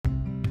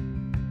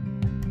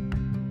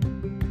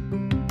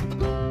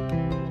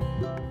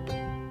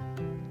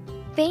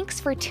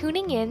Thanks for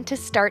tuning in to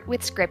Start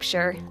with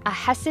Scripture, a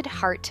Hesed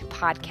Heart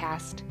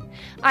podcast.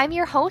 I'm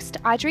your host,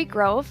 Audrey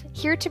Grove,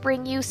 here to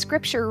bring you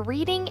scripture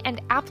reading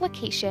and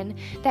application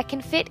that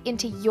can fit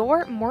into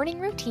your morning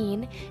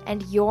routine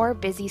and your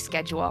busy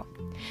schedule.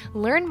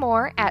 Learn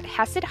more at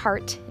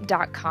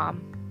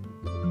HesedHeart.com.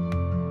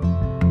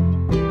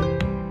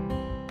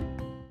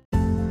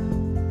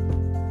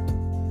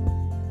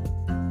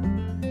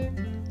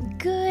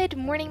 Good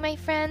morning, my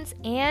friends,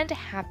 and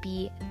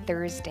happy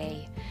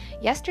Thursday.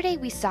 Yesterday,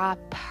 we saw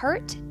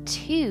part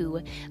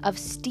 2 of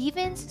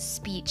Stephen's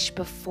speech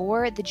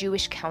before the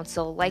Jewish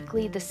council,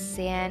 likely the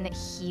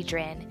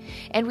Sanhedrin,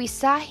 and we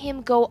saw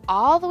him go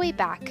all the way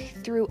back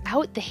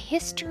throughout the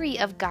history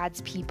of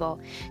God's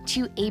people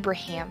to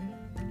Abraham,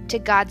 to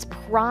God's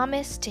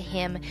promise to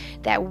him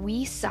that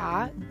we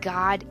saw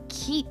God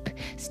keep.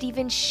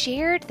 Stephen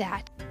shared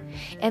that.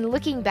 And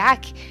looking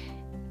back,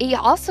 he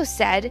also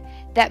said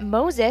that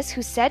Moses,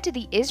 who said to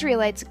the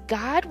Israelites,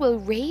 God will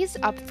raise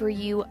up for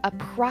you a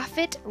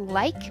prophet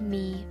like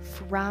me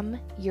from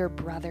your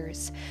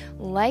brothers,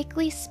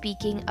 likely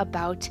speaking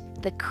about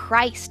the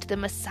Christ, the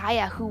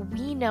Messiah, who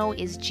we know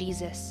is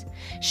Jesus,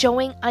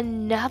 showing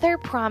another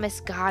promise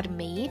God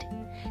made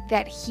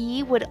that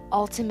he would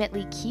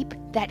ultimately keep,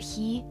 that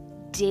he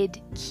did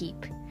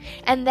keep.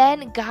 And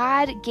then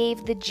God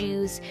gave the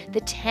Jews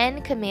the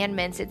 10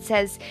 commandments. It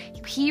says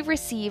he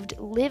received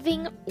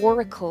living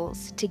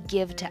oracles to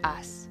give to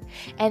us.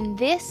 And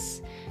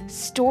this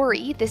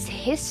story, this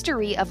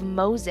history of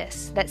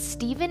Moses that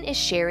Stephen is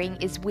sharing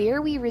is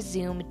where we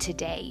resume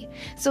today.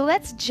 So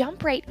let's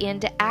jump right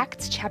into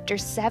Acts chapter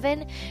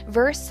 7,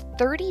 verse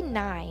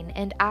 39,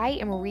 and I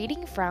am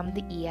reading from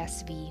the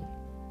ESV.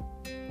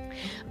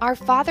 Our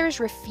fathers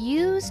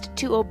refused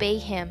to obey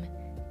him,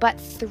 but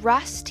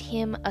thrust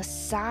him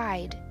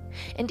aside,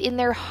 and in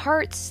their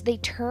hearts they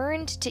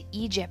turned to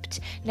Egypt.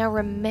 Now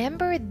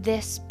remember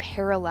this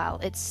parallel.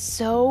 It's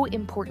so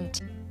important.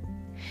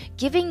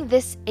 Giving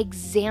this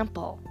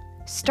example,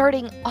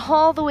 starting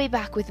all the way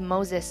back with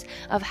Moses,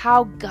 of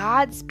how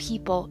God's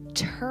people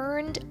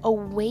turned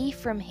away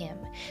from him.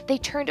 They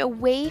turned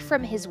away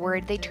from his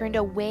word. They turned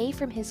away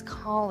from his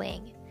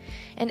calling.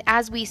 And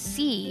as we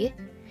see,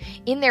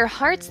 in their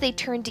hearts they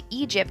turned to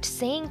Egypt,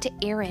 saying to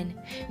Aaron,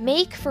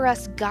 "Make for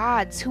us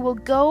gods who will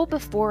go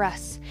before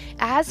us.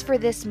 As for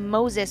this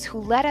Moses who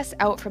led us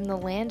out from the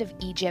land of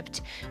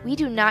Egypt, we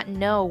do not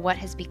know what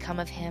has become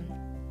of him."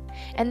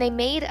 And they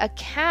made a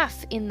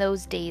calf in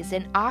those days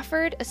and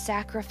offered a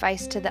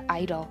sacrifice to the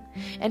idol,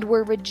 and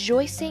were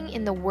rejoicing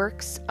in the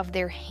works of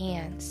their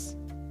hands.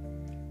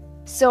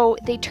 So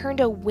they turned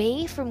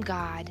away from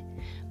God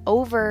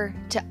over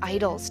to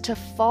idols, to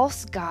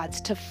false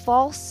gods, to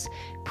false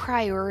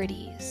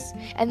priorities.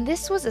 And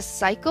this was a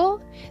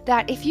cycle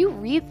that if you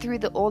read through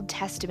the Old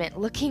Testament,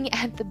 looking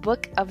at the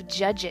book of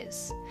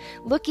Judges,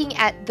 looking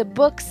at the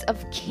books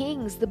of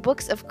Kings, the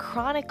books of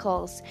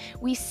Chronicles,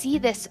 we see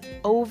this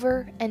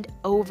over and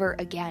over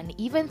again.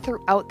 Even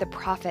throughout the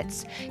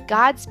prophets,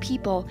 God's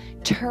people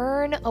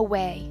turn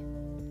away.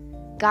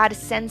 God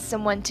sends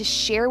someone to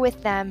share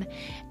with them,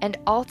 and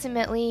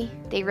ultimately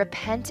they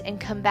repent and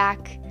come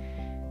back,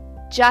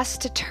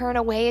 just to turn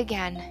away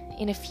again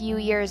in a few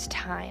years'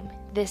 time.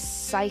 This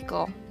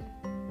cycle.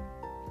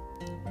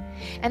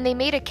 And they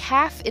made a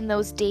calf in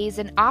those days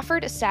and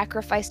offered a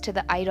sacrifice to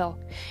the idol,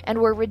 and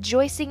were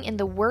rejoicing in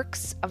the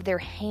works of their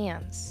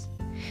hands.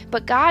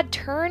 But God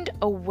turned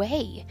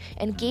away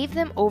and gave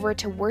them over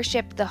to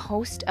worship the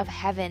host of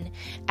heaven,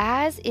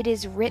 as it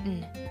is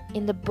written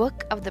in the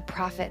book of the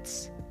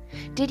prophets.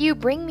 Did you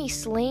bring me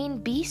slain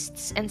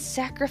beasts and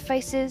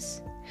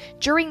sacrifices?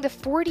 During the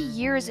 40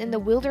 years in the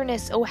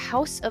wilderness, O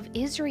house of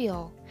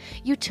Israel,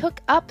 you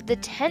took up the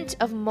tent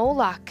of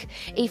Moloch,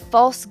 a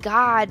false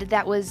god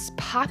that was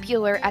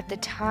popular at the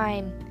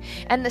time,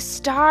 and the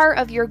star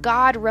of your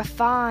god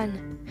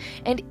Raphan,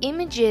 and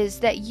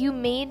images that you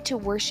made to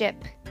worship,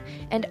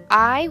 and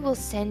I will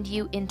send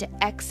you into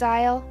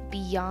exile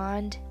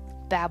beyond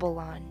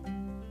Babylon.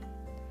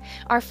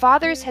 Our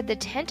fathers had the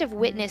tent of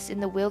witness in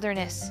the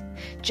wilderness,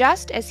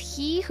 just as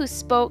he who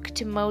spoke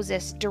to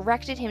Moses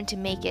directed him to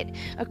make it,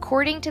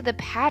 according to the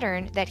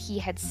pattern that he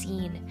had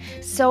seen.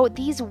 So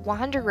these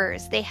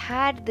wanderers, they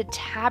had the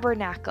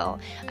tabernacle,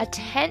 a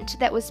tent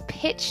that was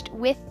pitched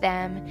with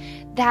them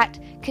that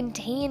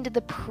contained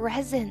the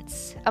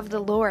presence of the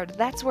Lord.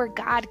 That's where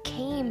God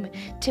came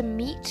to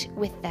meet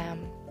with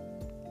them.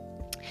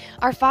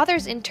 Our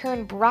fathers in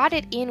turn brought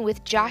it in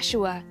with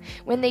Joshua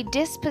when they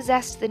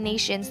dispossessed the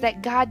nations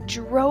that God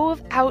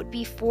drove out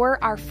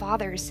before our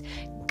fathers.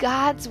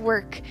 God's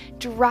work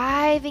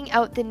driving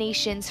out the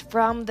nations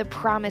from the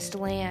promised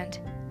land.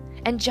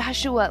 And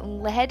Joshua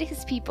led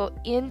his people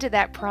into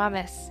that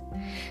promise.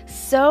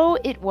 So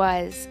it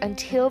was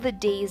until the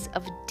days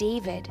of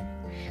David,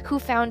 who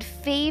found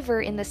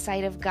favor in the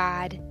sight of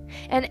God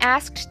and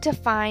asked to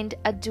find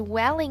a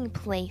dwelling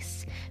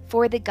place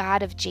for the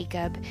God of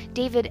Jacob.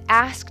 David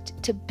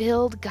asked to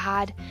build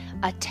God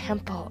a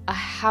temple, a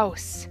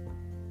house.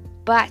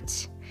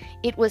 But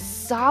it was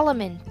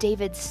Solomon,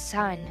 David's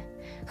son,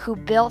 who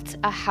built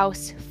a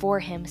house for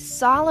him.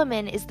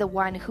 Solomon is the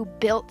one who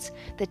built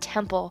the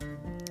temple.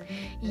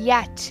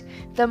 Yet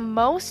the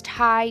Most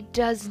High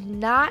does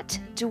not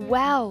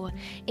dwell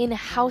in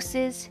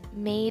houses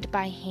made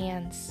by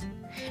hands.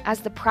 As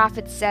the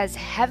prophet says,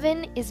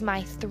 heaven is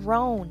my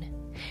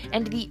throne,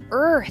 and the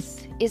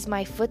earth is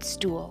my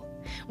footstool.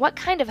 What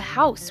kind of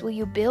house will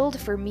you build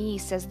for me,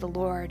 says the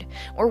Lord?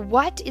 Or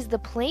what is the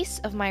place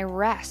of my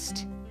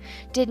rest?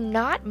 Did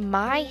not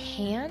my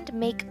hand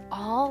make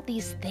all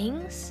these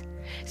things?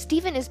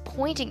 Stephen is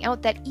pointing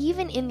out that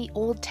even in the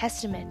Old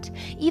Testament,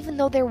 even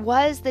though there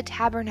was the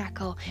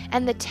tabernacle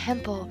and the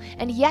temple,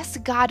 and yes,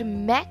 God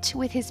met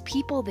with his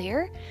people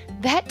there,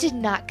 that did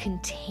not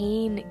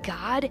contain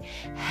God.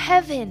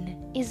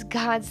 Heaven is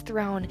God's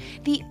throne.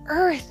 The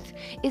earth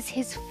is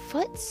his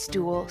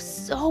footstool,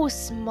 so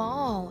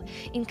small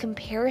in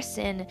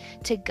comparison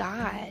to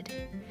God.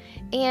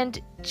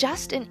 And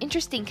just an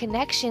interesting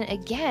connection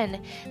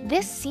again,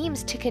 this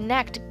seems to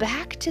connect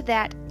back to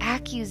that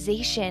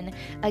accusation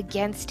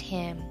against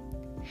him,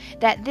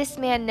 that this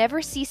man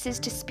never ceases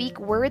to speak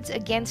words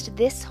against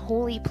this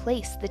holy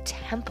place, the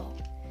temple.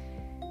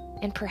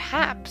 And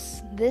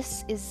perhaps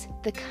this is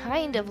the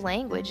kind of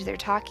language they're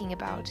talking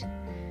about.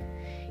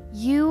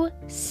 You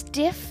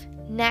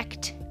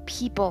stiff-necked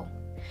people,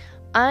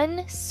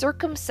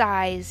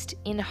 uncircumcised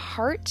in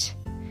heart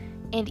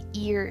and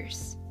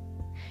ears,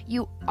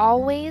 you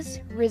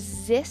always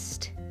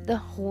resist the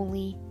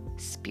Holy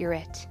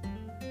Spirit.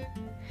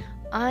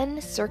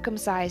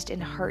 Uncircumcised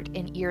in heart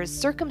and ears.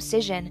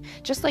 Circumcision,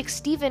 just like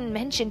Stephen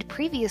mentioned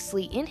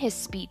previously in his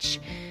speech,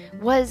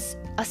 was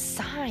a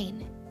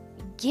sign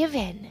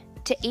given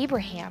to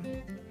Abraham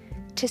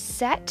to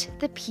set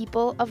the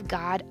people of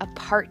God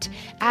apart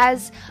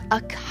as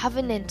a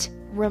covenant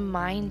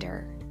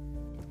reminder.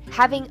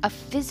 Having a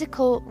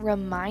physical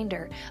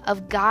reminder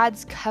of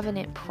God's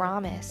covenant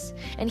promise.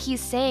 And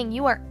he's saying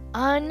you are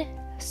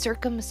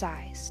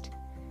uncircumcised.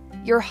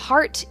 Your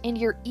heart and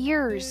your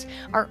ears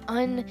are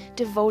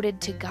undevoted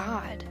to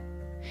God.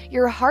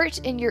 Your heart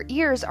and your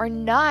ears are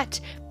not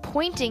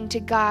pointing to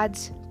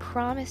God's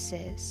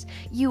promises.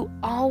 You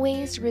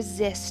always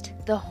resist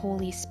the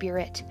Holy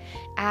Spirit.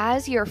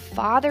 As your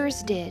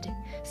fathers did,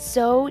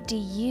 so do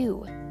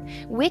you.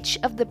 Which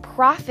of the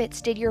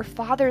prophets did your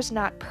fathers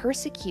not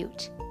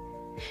persecute?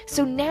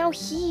 So now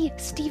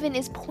Stephen,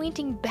 is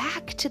pointing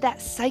back to that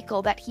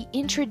cycle that he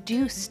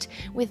introduced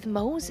with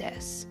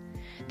Moses.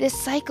 This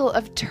cycle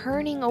of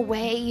turning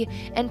away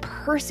and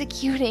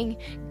persecuting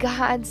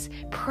God's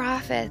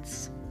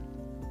prophets.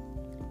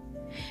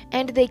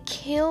 And they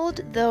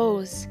killed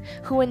those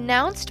who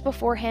announced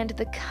beforehand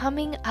the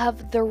coming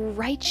of the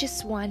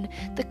righteous one,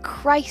 the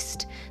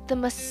Christ, the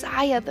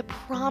Messiah, the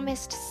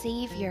promised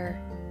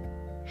Savior.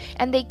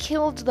 And they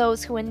killed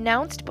those who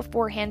announced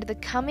beforehand the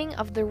coming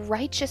of the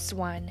righteous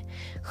one,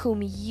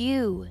 whom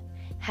you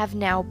have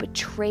now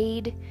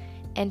betrayed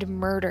and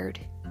murdered.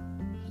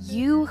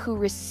 You who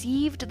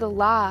received the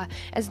law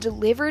as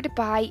delivered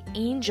by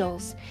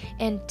angels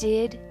and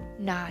did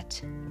not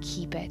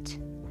keep it.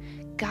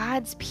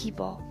 God's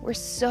people were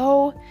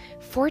so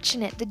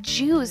fortunate, the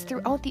Jews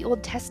throughout the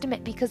Old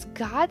Testament, because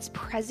God's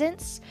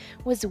presence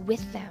was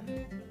with them.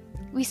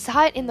 We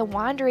saw it in the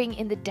wandering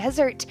in the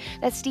desert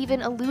that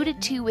Stephen alluded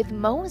to with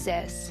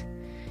Moses.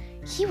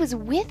 He was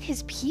with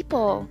his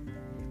people.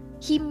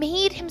 He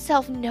made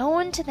himself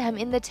known to them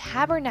in the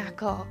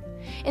tabernacle,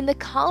 in the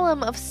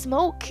column of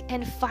smoke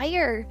and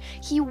fire.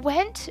 He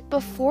went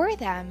before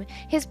them.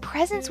 His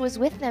presence was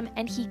with them,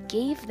 and he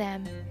gave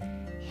them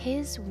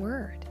his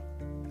word.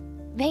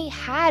 They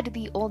had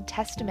the Old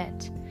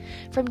Testament.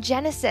 From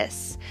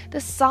Genesis,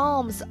 the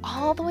Psalms,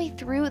 all the way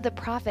through the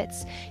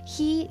prophets,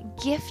 he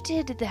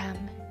gifted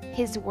them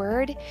his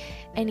word,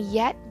 and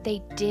yet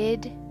they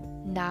did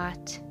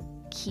not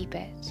keep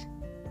it.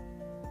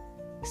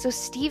 So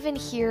Stephen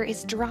here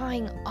is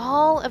drawing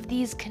all of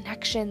these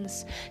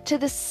connections to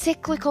the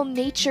cyclical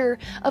nature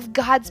of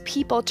God's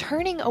people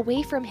turning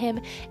away from him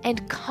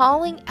and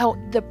calling out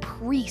the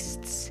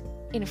priests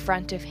in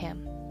front of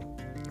him.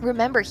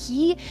 Remember,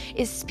 he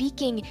is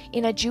speaking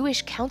in a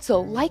Jewish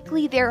council,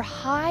 likely their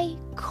high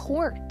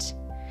court,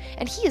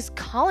 and he is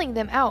calling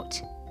them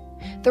out.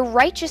 The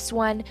righteous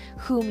one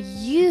whom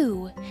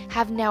you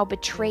have now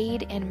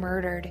betrayed and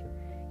murdered,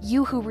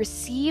 you who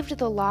received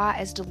the law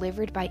as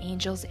delivered by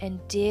angels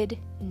and did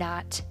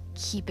not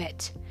keep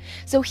it.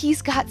 So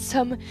he's got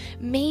some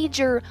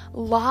major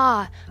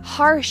law,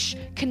 harsh,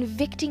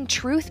 convicting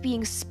truth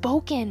being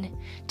spoken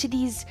to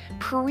these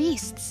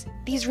priests,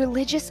 these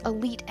religious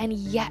elite, and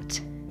yet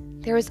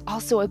there is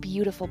also a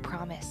beautiful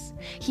promise.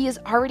 He has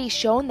already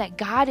shown that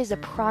God is a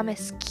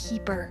promise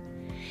keeper,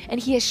 and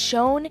he has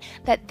shown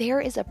that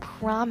there is a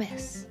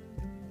promise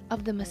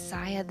of the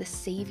Messiah, the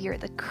Savior,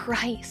 the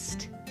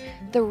Christ,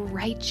 the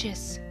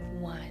righteous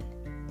one.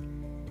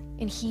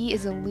 And he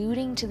is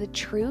alluding to the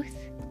truth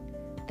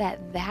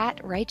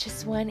that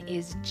righteous one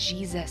is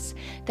Jesus,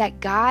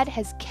 that God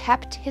has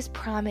kept his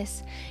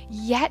promise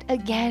yet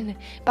again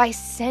by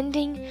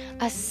sending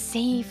a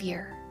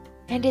Savior,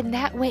 And in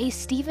that way,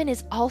 Stephen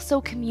is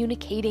also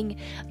communicating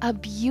a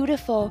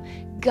beautiful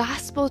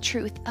gospel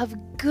truth of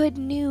good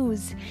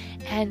news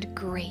and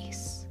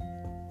grace.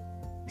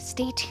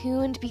 Stay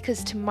tuned,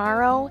 because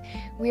tomorrow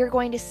we are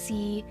going to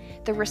see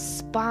the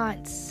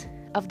response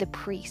of the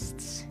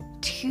priests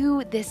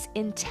to this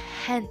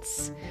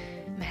intense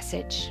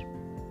message.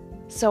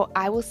 So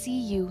I will see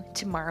you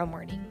tomorrow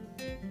morning.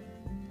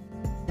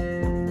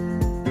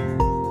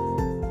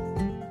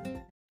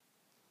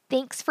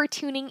 Thanks for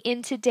tuning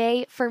in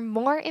today. For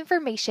more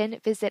information,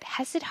 visit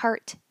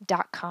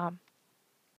HesedHeart.com.